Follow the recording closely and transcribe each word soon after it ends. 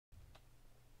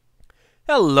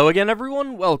Hello again,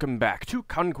 everyone. Welcome back to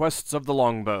Conquests of the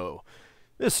Longbow.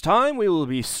 This time we will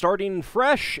be starting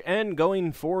fresh and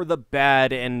going for the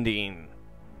bad ending.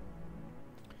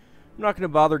 I'm not going to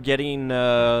bother getting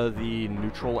the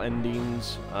neutral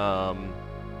endings. I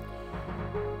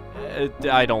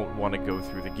don't want to go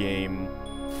through the game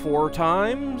 4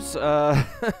 times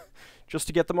just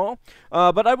to get them all.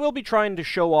 But I will be trying to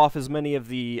show off as many of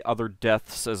the other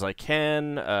deaths as I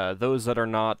can. Those that are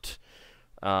not...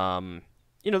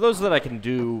 those that I can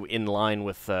do in line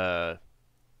with the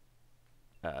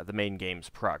main game's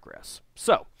progress.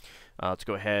 So, let's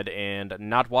go ahead and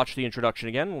not watch the introduction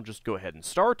again. We'll just go ahead and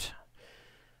start.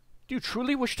 Do you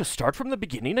truly wish to start from the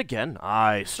beginning again?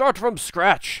 Aye, start from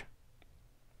scratch!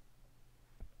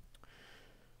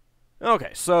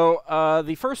 Okay, so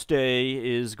the first day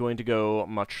is going to go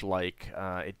much like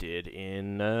it did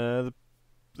in the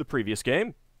previous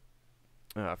game.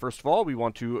 First of all, we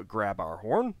want to grab our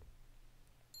horn.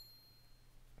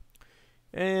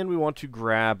 And we want to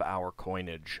grab our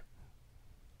coinage.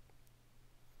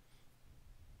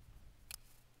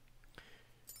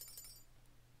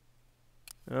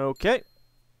 Okay.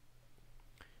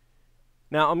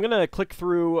 Now, I'm going to click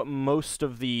through most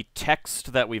of the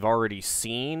text that we've already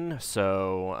seen,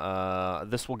 so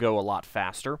this will go a lot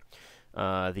faster.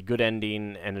 The good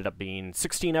ending ended up being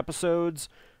 16 episodes.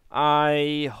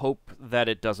 I hope that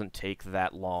it doesn't take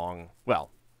that long.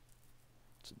 Well,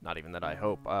 it's not even that I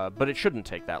hope, but it shouldn't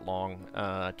take that long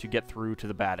to get through to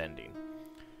the bad ending.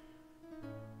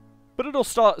 But it'll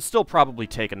still probably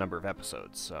take a number of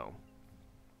episodes, so...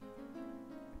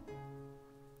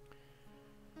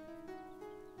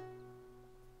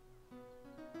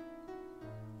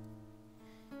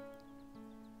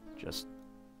 Just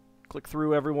click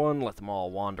through everyone, let them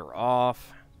all wander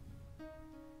off.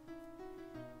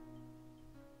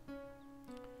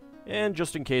 And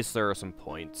just in case there are some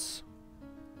points...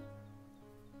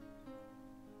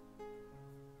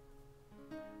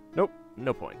 Nope,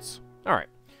 no points. Alright.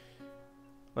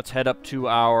 Let's head up to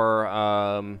our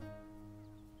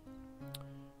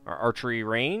archery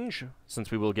range,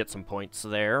 since we will get some points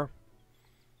there.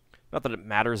 Not that it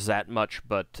matters that much,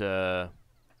 but I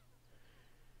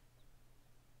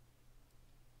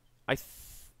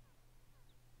thought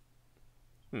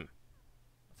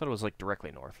it was, like,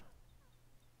 directly north.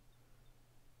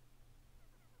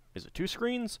 Is it 2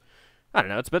 screens? I don't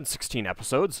know, it's been 16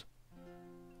 episodes.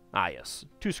 Ah, yes.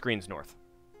 2 screens north.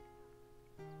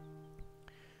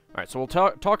 Alright, so we'll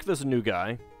talk to this new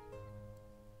guy.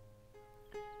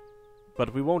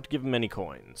 But we won't give him any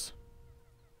coins.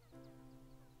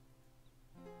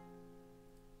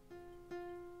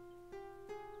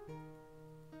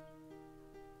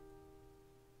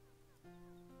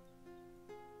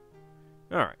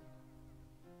 Alright.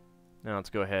 Now let's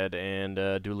go ahead and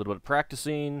do a little bit of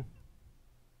practicing.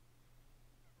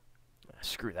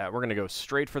 Screw that. We're going to go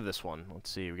straight for this one. Let's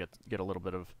see. We get a little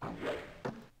bit of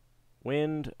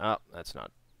wind. Oh, that's not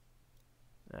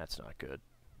good.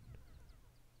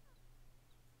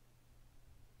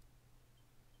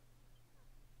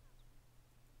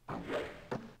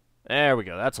 There we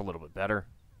go. That's a little bit better.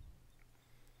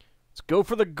 Let's go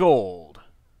for the gold.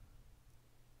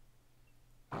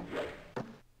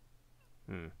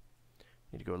 Need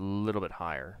to go a little bit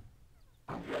higher.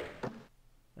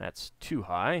 That's too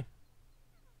high.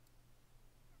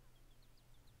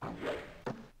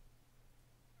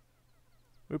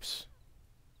 Oops.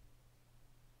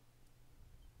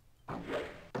 Alright,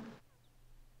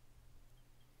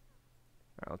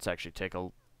 let's actually take a...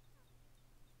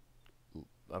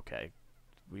 Okay.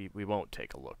 We won't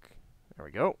take a look. There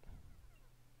we go.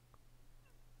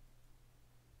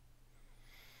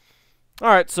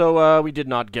 Alright, so we did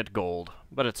not get gold,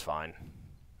 but it's fine.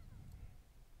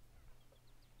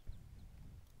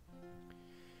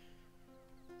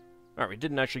 Alright, we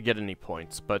didn't actually get any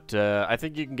points, but I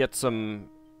think you can get some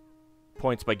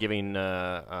points by giving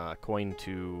a coin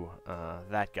to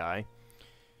that guy.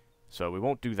 So we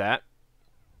won't do that.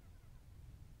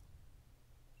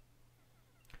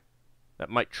 That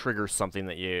might trigger something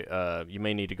that you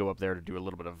may need to go up there to do a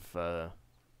little bit of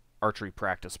archery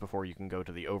practice before you can go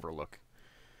to the overlook.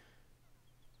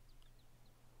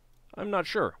 I'm not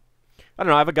sure. I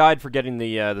don't know, I have a guide for getting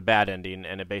the bad ending,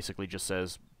 and it basically just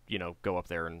says, you know, go up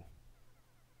there and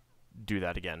do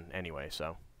that again anyway,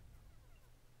 so.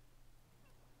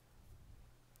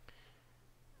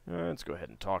 Let's go ahead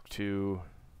and talk to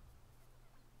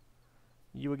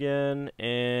you again,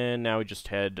 and now we just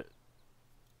head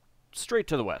straight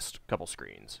to the west, a couple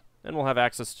screens. Then we'll have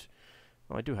access to...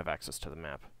 Well, I do have access to the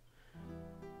map.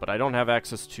 But I don't have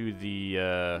access to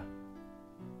the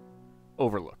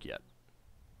overlook yet.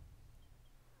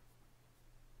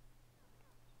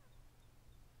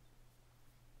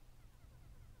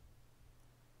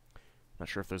 Not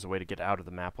sure if there's a way to get out of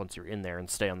the map once you're in there and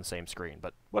stay on the same screen,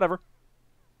 but whatever.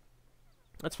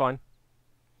 That's fine.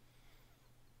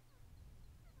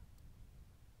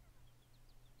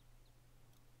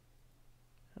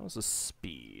 How's the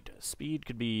speed? Speed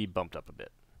could be bumped up a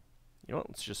bit. You know what?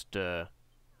 Let's just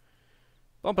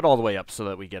bump it all the way up so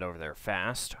that we get over there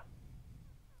fast.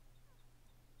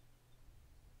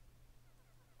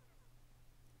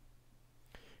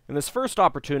 In this first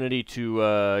opportunity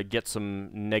to get some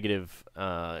negative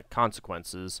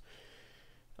consequences,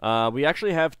 we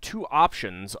actually have two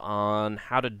options on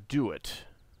how to do it.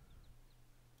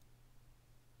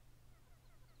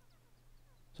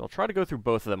 So I'll try to go through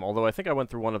both of them, although I think I went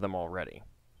through one of them already.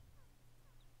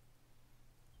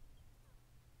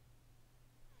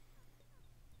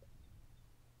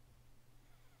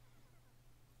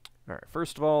 Alright,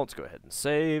 first of all, let's go ahead and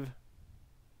save.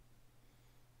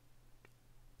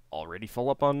 Already full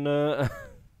up on on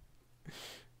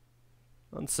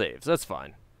saves. That's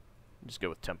fine. Just go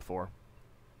with temp 4.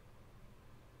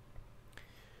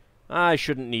 I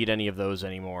shouldn't need any of those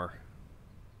anymore.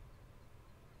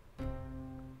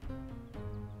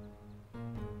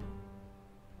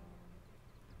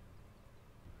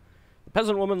 The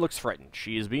peasant woman looks frightened.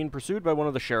 She is being pursued by one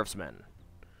of the sheriff's men.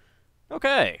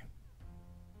 Okay.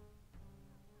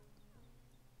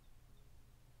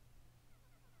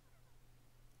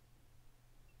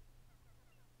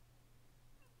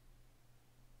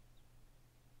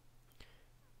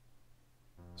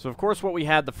 So, of course, what we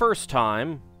had the first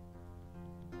time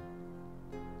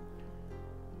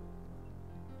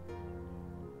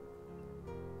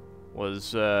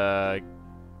was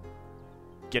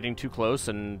getting too close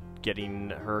and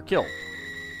getting her killed.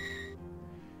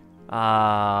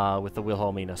 With the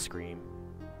Wilhelmina scream.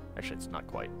 Actually, it's not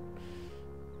quite.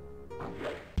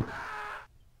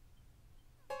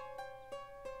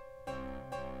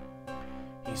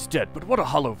 He's dead, but what a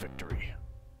hollow victory.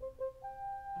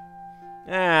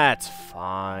 That's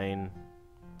fine.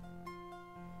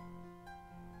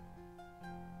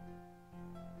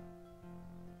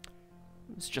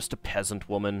 It's just a peasant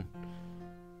woman.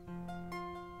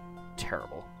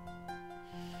 Terrible.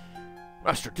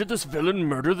 Master, did this villain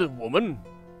murder the woman?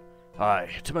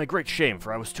 Aye, to my great shame,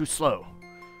 for I was too slow.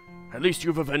 At least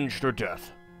you've avenged her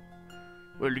death.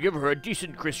 We'll give her a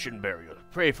decent Christian burial.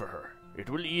 Pray for her. It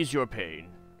will ease your pain.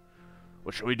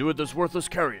 What shall we do with this worthless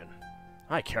carrion?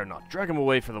 I care not. Drag him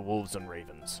away for the wolves and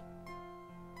ravens.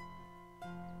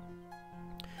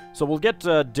 So we'll get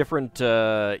different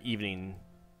evening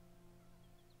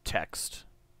text.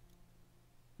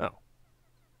 Oh. I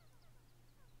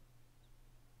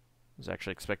was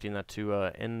actually expecting that to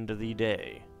end the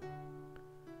day.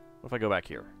 What if I go back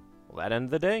here? Will that end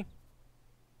the day?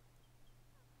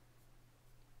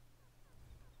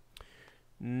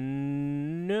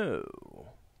 No.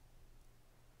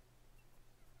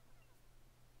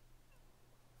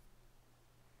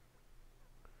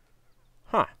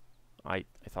 Huh. I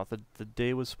thought that the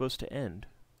day was supposed to end.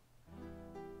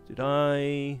 Did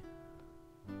I...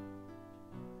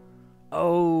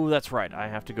 Oh, that's right. I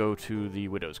have to go to the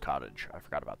widow's cottage. I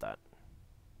forgot about that.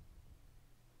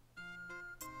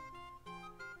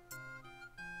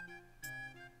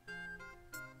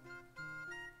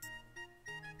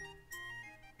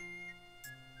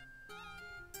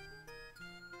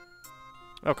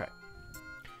 Okay.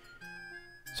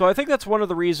 So I think that's one of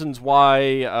the reasons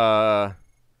why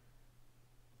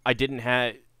I didn't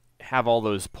have all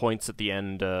those points at the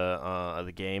end of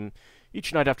the game.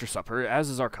 Each night after supper, as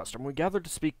is our custom, we gather to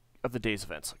speak of the day's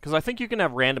events. Because I think you can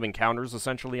have random encounters,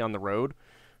 essentially, on the road,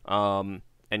 and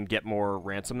get more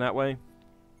ransom that way.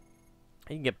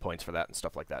 You can get points for that and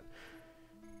stuff like that.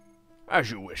 As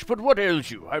you wish, but what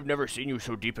ails you? I've never seen you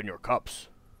so deep in your cups.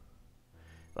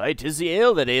 Why, 'tis the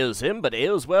ale that ails him, but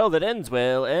ales well that ends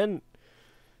well, and...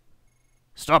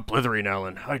 Stop blithering,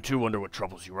 Alan. I too wonder what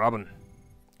troubles you, Robin.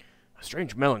 A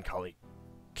strange melancholy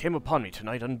came upon me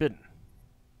tonight unbidden.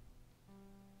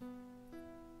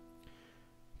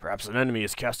 Perhaps an enemy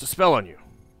has cast a spell on you.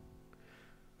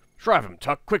 Shrive him,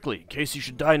 Tuck, quickly, in case he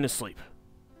should die in his sleep.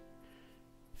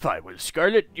 Fie, Will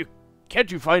Scarlet,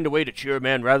 can't you find a way to cheer a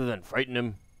man rather than frighten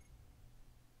him?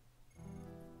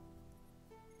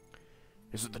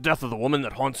 Is it the death of the woman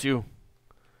that haunts you?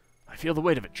 I feel the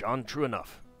weight of it, John, true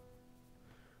enough.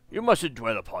 You mustn't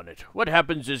dwell upon it. What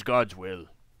happens is God's will.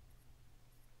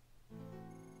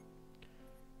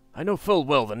 I know full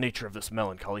well the nature of this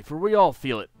melancholy, for we all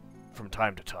feel it from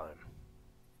time to time.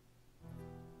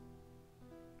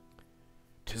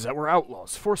 'Tis that we're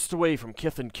outlaws, forced away from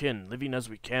kith and kin, living as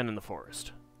we can in the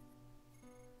forest.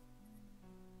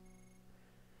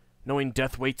 Knowing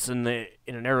death waits in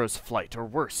an arrow's flight, or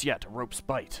worse yet, a rope's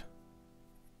bite.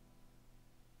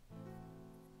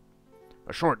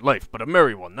 A short life, but a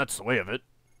merry one, that's the way of it.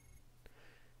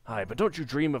 Aye, but don't you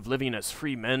dream of living as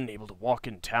free men, able to walk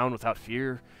in town without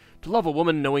fear? To love a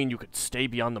woman knowing you could stay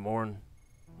beyond the morn?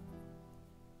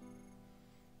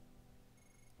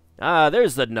 Ah,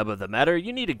 there's the nub of the matter.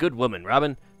 You need a good woman,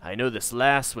 Robin. I know this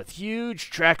lass with huge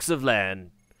tracts of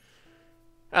land.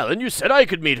 Alan, you said I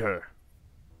could meet her.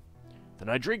 Then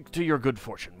I drink to your good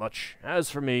fortune much. As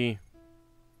for me,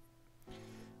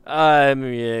 I'm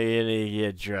gonna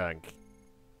get drunk.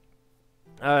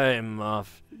 I'm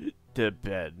off to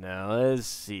bed now. Let's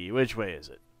see, which way is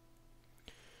it?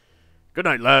 Good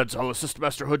night, lads. I'll assist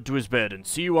Master Hood to his bed and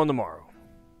see you on the morrow.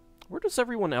 Where does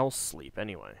everyone else sleep,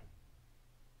 anyway?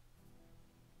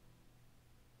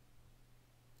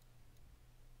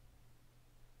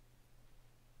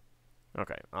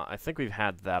 Okay, I think we've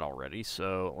had that already,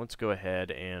 so let's go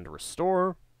ahead and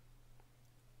restore.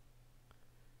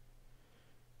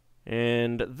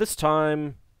 And this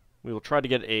time, we will try to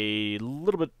get a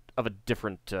little bit of a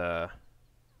different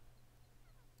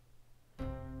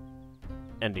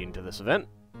ending to this event.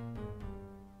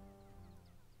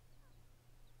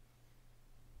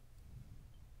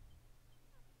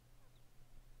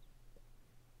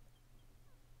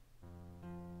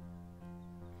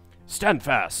 Stand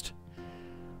fast.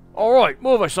 All right,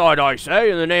 move aside, I say,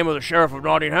 in the name of the Sheriff of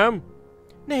Nottingham.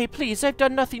 Nay, please, I've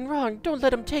done nothing wrong. Don't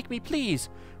let him take me, please.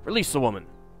 Release the woman.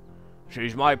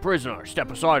 She's my prisoner.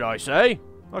 Step aside, I say.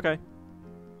 Okay.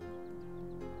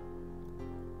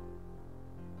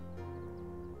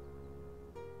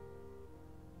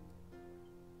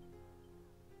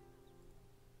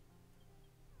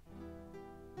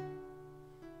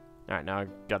 Alright, now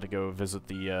I've got to go visit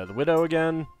the widow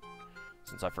again,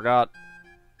 since I forgot.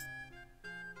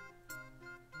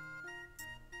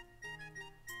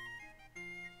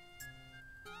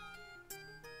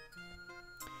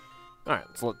 Alright,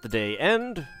 let's let the day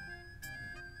end.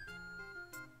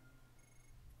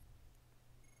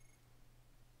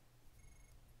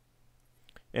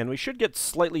 And we should get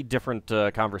slightly different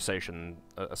conversation,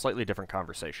 a slightly different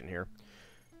conversation here.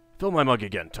 Fill my mug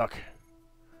again, Tuck.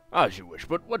 As you wish,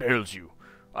 but what ails you?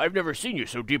 I've never seen you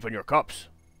so deep in your cups.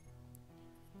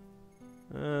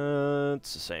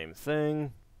 It's the same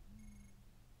thing.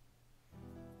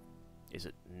 Is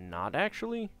it not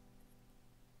actually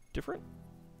different?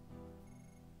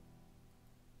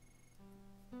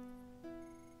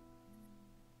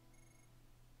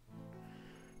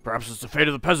 Perhaps it's the fate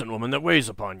of the peasant woman that weighs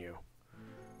upon you.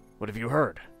 What have you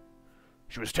heard?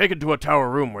 She was taken to a tower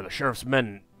room where the sheriff's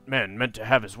men meant to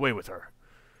have his way with her.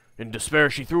 In despair,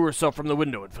 she threw herself from the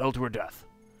window and fell to her death.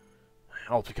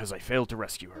 All because I failed to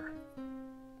rescue her.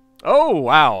 Oh,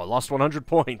 wow, I lost 100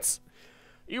 points.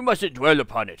 You mustn't dwell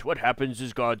upon it. What happens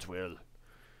is God's will.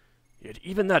 Yet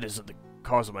even that isn't the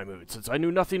cause of my mood, since I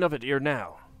knew nothing of it ere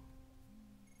now.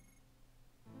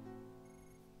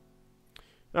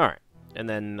 Alright. And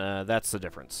then that's the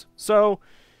difference. So,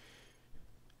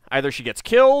 either she gets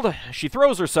killed, she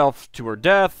throws herself to her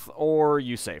death, or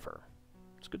you save her.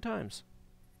 It's good times.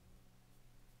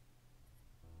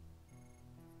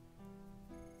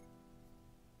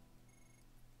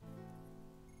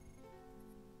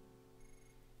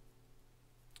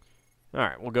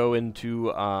 Alright, we'll go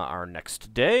into our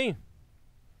next day.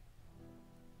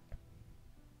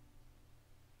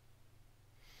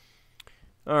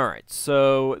 Alright,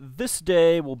 so this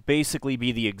day will basically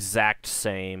be the exact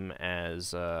same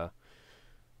as it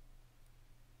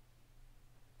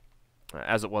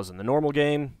was in the normal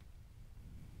game.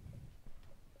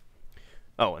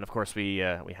 Oh, and of course we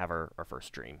have our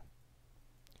first dream.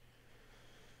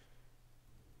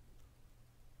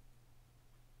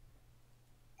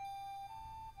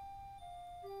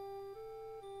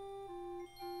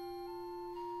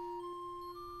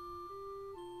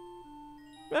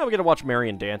 Well, we gotta watch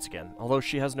Marion dance again, although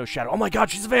she has no shadow. Oh my god,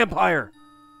 she's a vampire!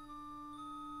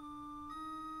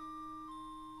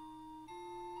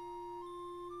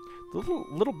 The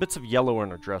little bits of yellow in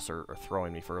her dress are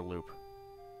throwing me for a loop.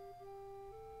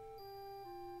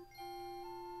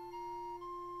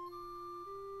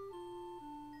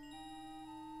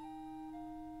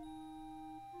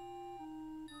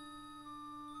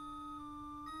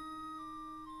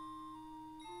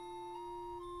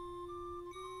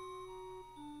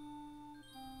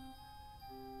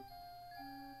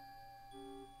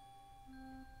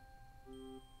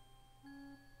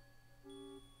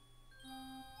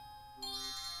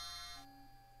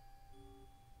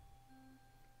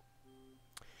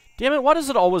 Damn it, why does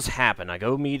it always happen? I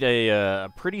go meet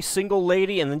a pretty single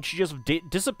lady, and then she just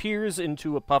disappears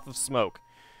into a puff of smoke.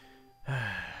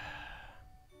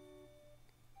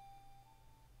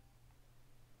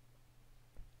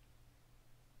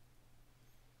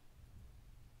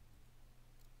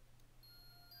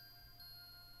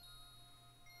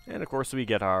 And, of course, we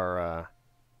get our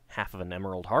half of an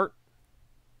emerald heart.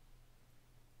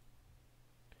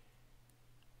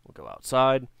 We'll go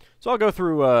outside. So I'll go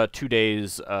through 2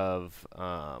 days of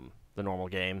the normal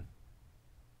game.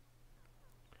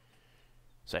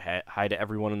 Say hi to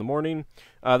everyone in the morning.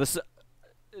 The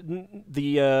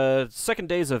second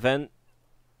day's event,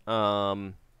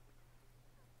 you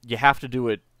have to do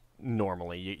it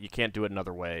normally. You can't do it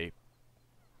another way.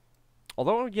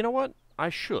 Although, you know what? I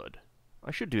should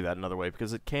do that another way,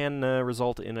 because it can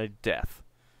result in a death.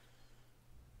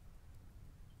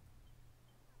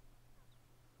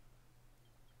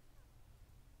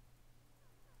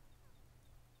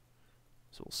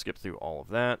 So we'll skip through all of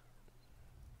that.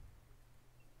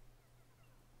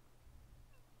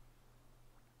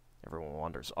 Everyone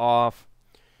wanders off.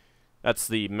 That's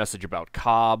the message about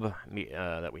Cobb,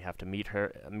 that we have to meet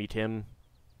him.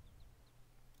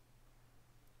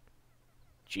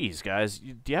 Jeez, guys,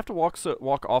 do you have to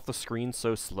walk off the screen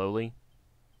so slowly?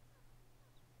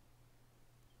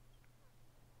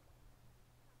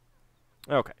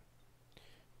 Okay.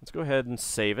 Let's go ahead and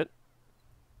save it.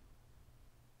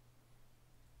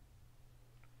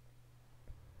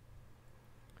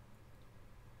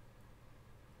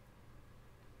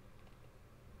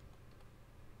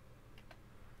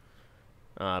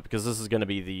 Because this is going to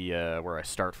be the, where I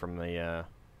start from the,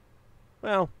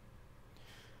 well,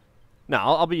 no,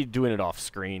 I'll be doing it off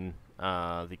screen,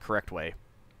 the correct way.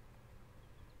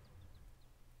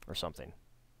 Or something.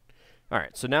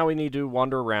 Alright, so now we need to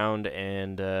wander around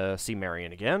and, see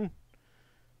Marion again.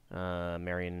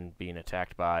 Marion being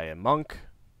attacked by a monk.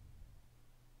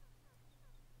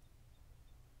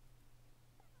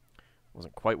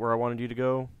 Wasn't quite where I wanted you to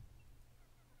go.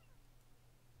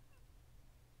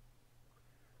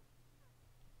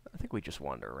 I think we just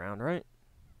wander around, right?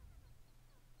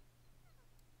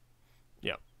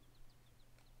 Yeah.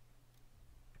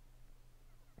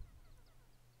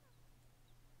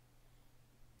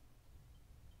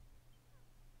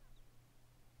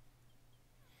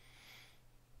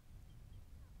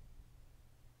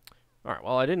 Alright,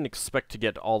 well, I didn't expect to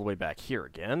get all the way back here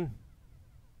again.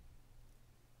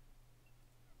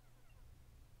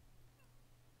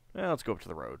 Let's go up to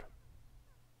the road.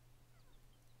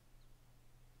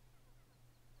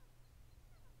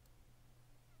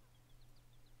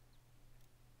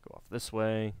 Go off this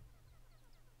way.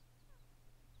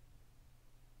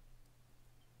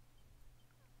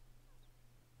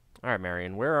 Alright,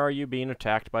 Marion, where are you being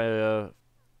attacked by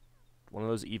one of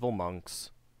those evil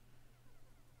monks?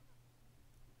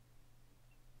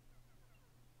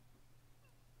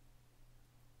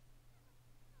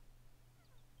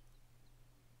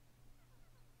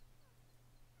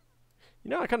 You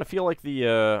know, I kind of feel like the,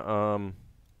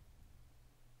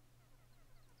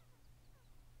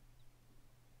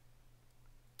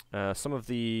 some of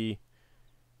the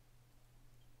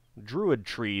druid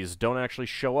trees don't actually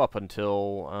show up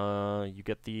until, you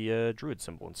get the, druid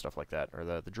symbol and stuff like that, or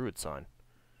the druid sign.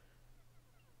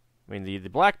 I mean, the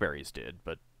blackberries did,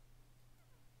 but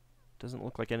doesn't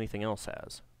look like anything else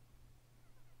has.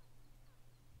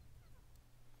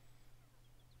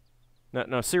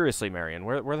 No, seriously, Marion,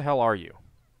 where the hell are you?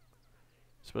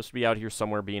 You're supposed to be out here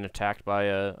somewhere being attacked by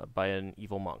an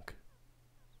evil monk.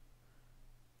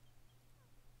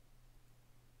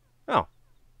 Oh.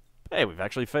 Hey, we've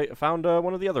actually found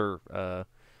one of the other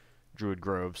druid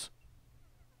groves.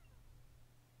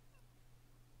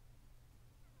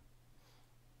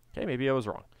 Okay, maybe I was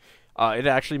wrong. It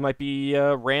actually might be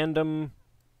random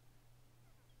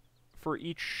for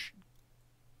each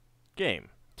game.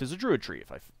 'Tis a druid tree.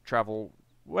 If I travel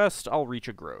west, I'll reach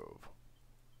a grove.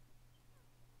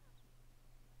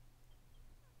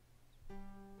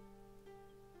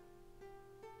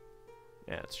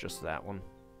 Yeah, it's just that one.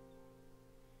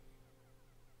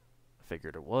 I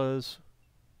figured it was.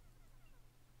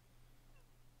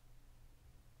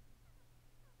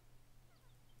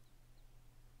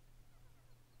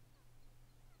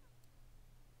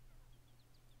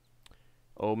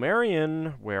 Oh,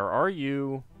 Marion, where are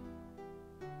you?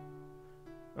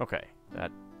 Okay,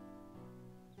 that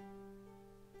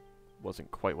wasn't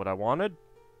quite what I wanted.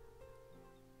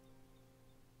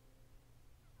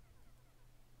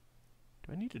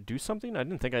 Do I need to do something? I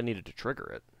didn't think I needed to trigger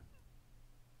it.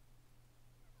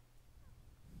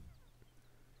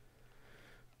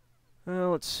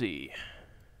 Let's see.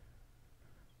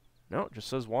 No, it just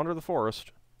says wander the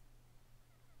forest.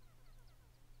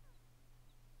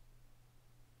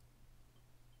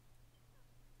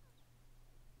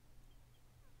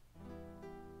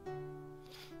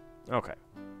 Okay.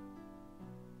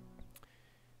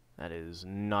 That is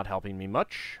not helping me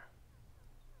much.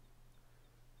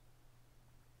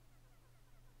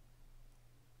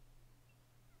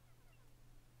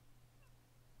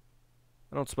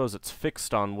 I don't suppose it's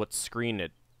fixed on what screen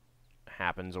it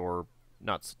happens, or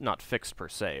not fixed per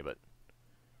se, but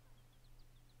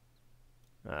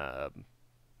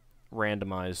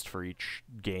randomized for each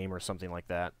game or something like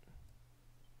that.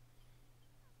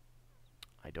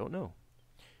 I don't know.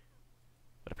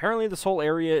 But apparently this whole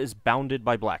area is bounded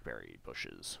by blackberry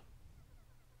bushes.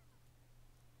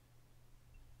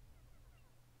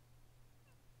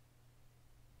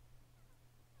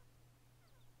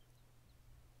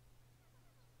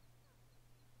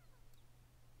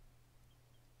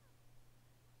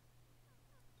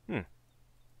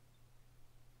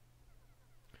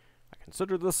 I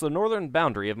consider this the northern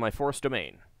boundary of my forest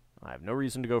domain. I have no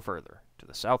reason to go further. To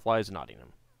the south lies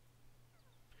Nottingham.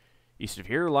 East of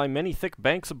here lie many thick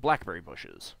banks of blackberry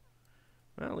bushes.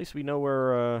 Well, at least we know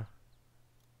where,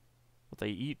 what they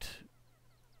eat.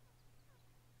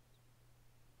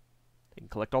 They can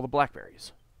collect all the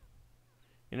blackberries,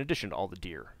 in addition to all the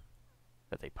deer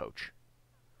that they poach.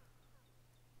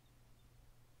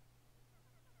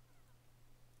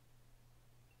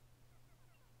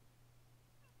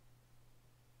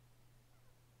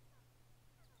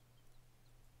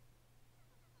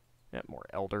 Yeah, more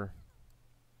elder.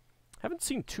 Haven't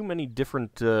seen too many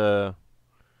different tree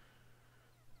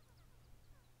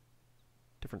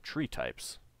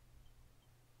types.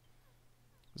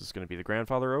 Is this going to be the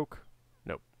grandfather oak?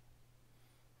 Nope.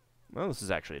 Well, this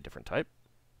is actually a different type.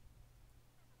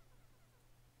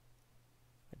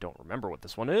 I don't remember what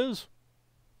this one is,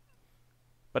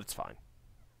 but it's fine.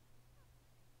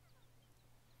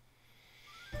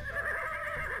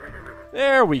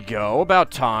 There we go,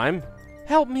 about time.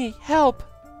 Help me, help!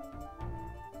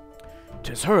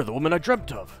 'Tis her, the woman I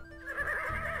dreamt of.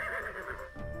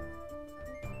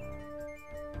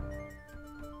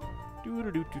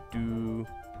 Do-do-do-do-do.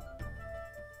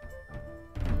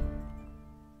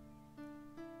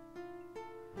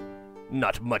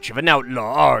 Not much of an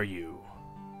outlaw, are you?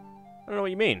 I don't know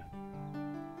what you mean.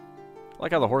 I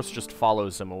like how the horse just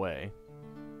follows him away.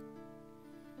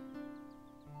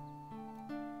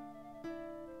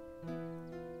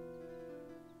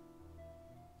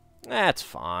 That's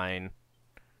fine.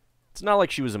 It's not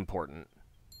like she was important.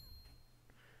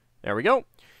 There we go.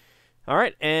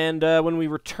 Alright, and when we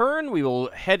return, we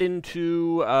will head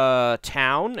into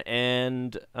town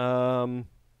and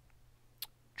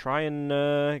try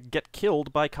and get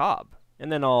killed by Cobb.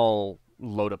 And then I'll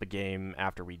load up a game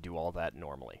after we do all that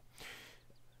normally.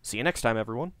 See you next time,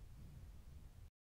 everyone.